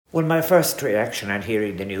Well, my first reaction on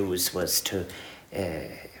hearing the news was to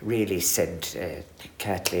really send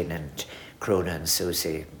Kathleen and Crona and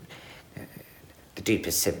Susie the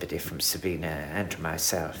deepest sympathy from Sabina and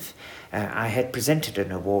myself. I had presented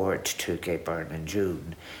an award to Gay Byrne in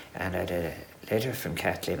June, and I had a letter from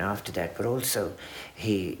Kathleen after that, but also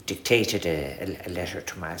he dictated a letter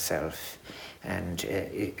to myself. And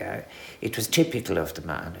it was typical of the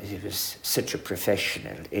man. He was such a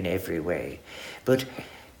professional in every way. But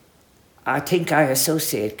I think I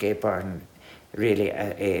associate Gay Byrne really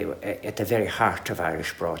at the very heart of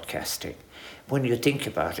Irish broadcasting. When you think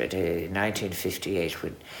about it, in 1958,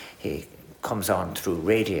 when he comes on through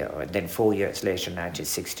radio, and then 4 years later,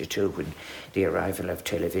 1962, when the arrival of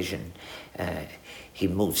television, he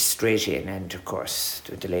moves straight in, and of course,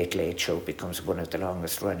 the Late Late Show becomes one of the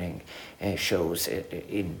longest running shows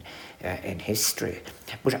in history.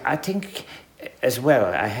 But I think, as well,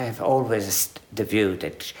 I have always the view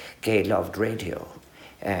that Gay loved radio.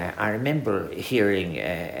 I remember hearing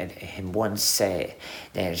him once say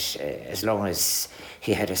that as long as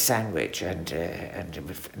he had a sandwich and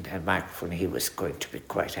a microphone, he was going to be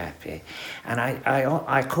quite happy. And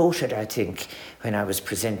I quoted, I think, when I was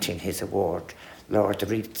presenting his award, Lord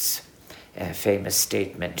Reed's famous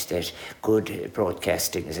statement that good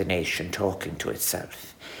broadcasting is a nation talking to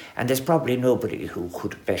itself. And there's probably nobody who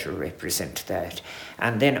could better represent that.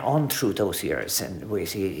 And then on through those years, and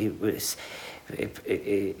he was...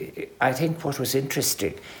 I think what was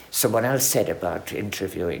interesting, someone else said about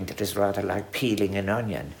interviewing that is rather like peeling an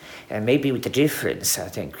onion. And maybe the difference, I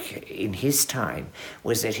think, in his time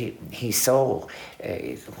was that he saw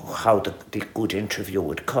how the good interview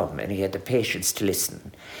would come, and he had the patience to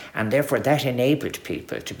listen. And therefore that enabled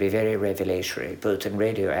people to be very revelatory, both in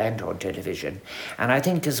radio and on television. And I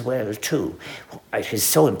think as well, too, it is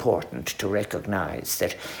so important to recognise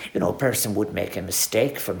that, a person would make a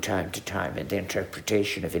mistake from time to time in the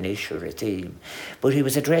interpretation of an issue or a theme, but he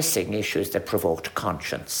was addressing issues that provoked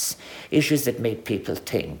conscience, issues that made people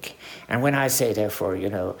think. And when I say, therefore,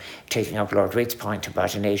 taking up Lord Reid's point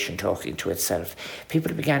about a nation talking to itself,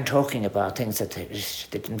 people began talking about things that they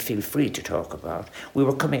didn't feel free to talk about. We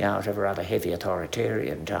were coming out of a rather heavy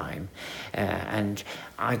authoritarian time, and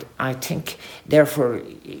I think, therefore,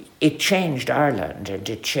 it changed Ireland and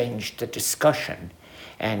it changed the discussion.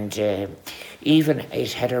 And even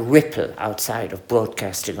it had a ripple outside of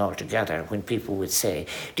broadcasting altogether when people would say,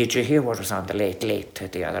 did you hear what was on the Late Late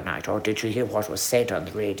the other night? Or did you hear what was said on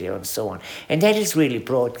the radio and so on? And that is really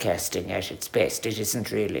broadcasting at its best. It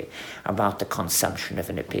isn't really about the consumption of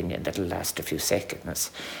an opinion that'll last a few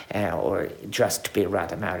seconds or just be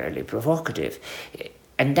rather narrowly provocative.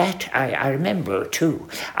 And that, I remember too,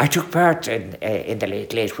 I took part in the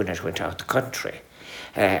Late Late when it went out the country.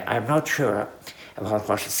 I'm not sure about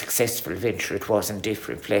what a successful venture it was in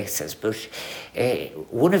different places, but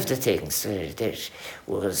one of the things that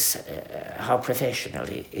was how professional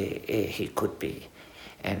he could be.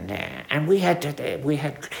 And we had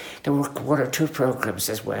there were one or two programs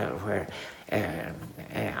as well where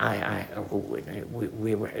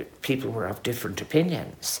people were of different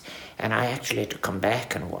opinions, and I actually had to come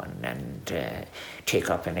back on one and take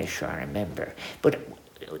up an issue, I remember. But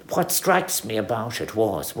what strikes me about it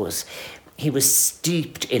was he was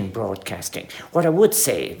steeped in broadcasting. What I would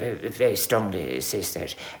say very strongly is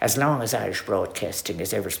that as long as Irish broadcasting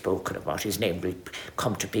is ever spoken about, his name will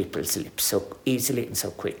come to people's lips so easily and so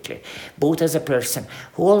quickly, both as a person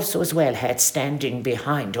who also as well had standing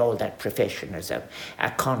behind all that professionalism, a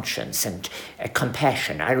conscience and a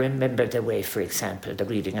compassion. I remember the way, for example, the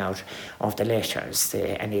reading out of the letters,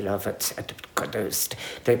 the Annie Lovett,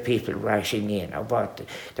 the people writing in about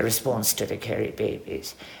the response to the Kerry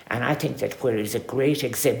babies. And I think that where is a great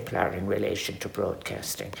exemplar in relation to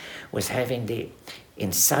broadcasting was having the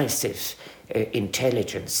incisive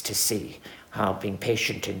intelligence to see how being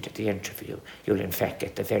patient into the interview, you'll in fact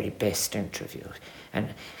get the very best interview.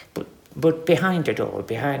 But behind it all,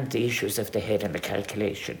 behind the issues of the head and the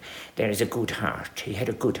calculation, there is a good heart. He had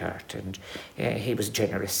a good heart, and he was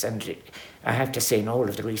generous. And I have to say, in all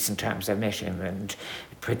of the recent times I met him, and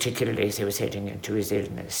particularly as he was heading into his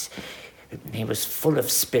illness, he was full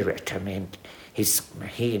of spirit. I mean,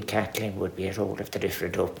 he and Kathleen would be at all of the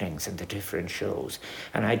different openings and the different shows.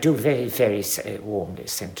 And I do very, very warmly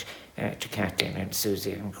send to Kathleen and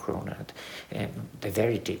Susie and Crona the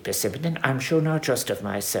very deepest sympathy. I'm sure not just of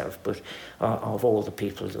myself, but of all the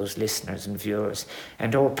people, those listeners and viewers,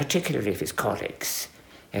 and all particularly of his colleagues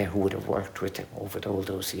who would have worked with him over all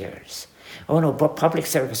those years. Oh no, but public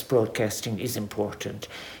service broadcasting is important,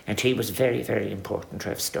 and he was very, very important to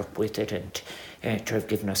have stuck with it and to have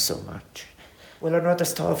given us so much. Well, an rud a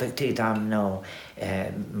stáfachtaí dám nó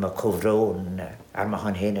má cóhrón ar má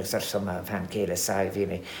han héananig ar som a bhean céile sa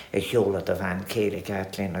bhína i cheolad a bhean céile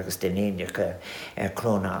Kathleen agus den éineach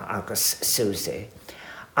Cróna agus Susie.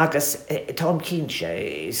 Agus Tom Keense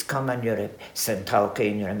is common Europe san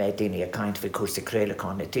tácéin ar mé daine a caint bhí cuasa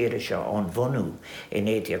créileán na tíire seo an bhunú in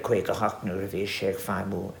éidir chuig a haachnú a bhí sé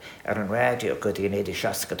feimú ar an rádio go dtí in éidir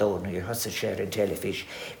seacadóna ar thosa séir an telefís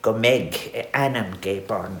go méid anam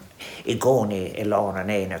gébáin i gcónaí i lán an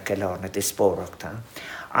éanaach i lán na dispóireachta.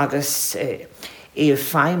 Agus I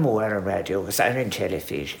feimú ar an radio agus ar an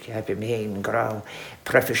telefís heb I méon grá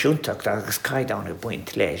profisiúntaach agus caiidán a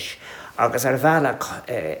buint leis. Agus ar bhela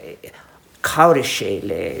cáiri sé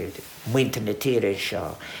le muinte na tíire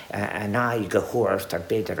seo an áig go thuairt ar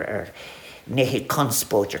beidir ar néhí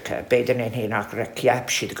conspóideacha, beidir na híach ra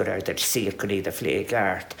ceap siad go raibh ar sir go iad a phlé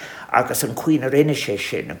gart. Agus an cuioine rinne sé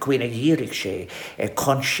sin, an cuioine dhírig sé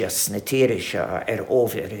conscious na tíire seo ar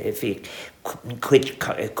óbhir bhí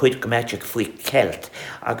cuid goméideach faoi ceilt,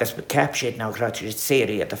 agus ceap siad ná ráid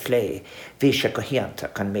séí a phlé, bhí se go hianta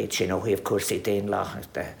chun méid sin ó thaobh cuasaí déon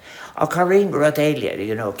láthachta. A cá réon rud éile,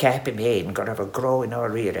 ceapim héin go raibh gróin á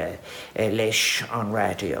rire leis an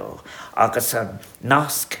radio, agus an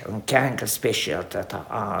nasc an ceangal speisialta tá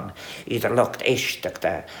an idir lucht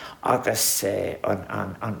éisteachta agus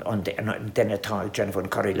an denatá Jennifer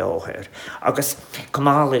Curry láthir. Agus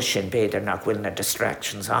cumála sin beidir nach bhfuil na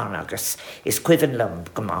distractions an agus is cuihann lom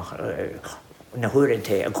na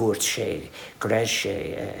thuirinte a gúirt sé go raibh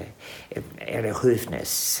sé ar a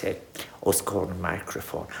thuúfnes os cór an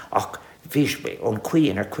microphone. Ach bhís an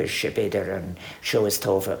cuioin ar cuis sé beidir an seo is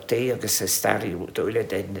tómhachtaí agus is starí dúile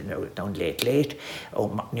don léit ó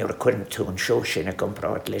nuair a chuann tú an seo sin a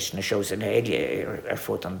gomráid leis na seos an éile ar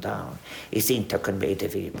fud an dán. Is ionach an méid a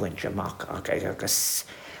bhí buinte amach agus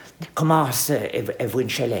cumás a bhain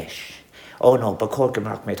sé leis. Ó nó ba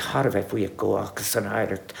cógamach méid Harbheith bhuiag go agus an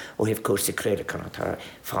éireacht ó thaobh cuasaí créileán atá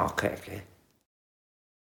fáca aige.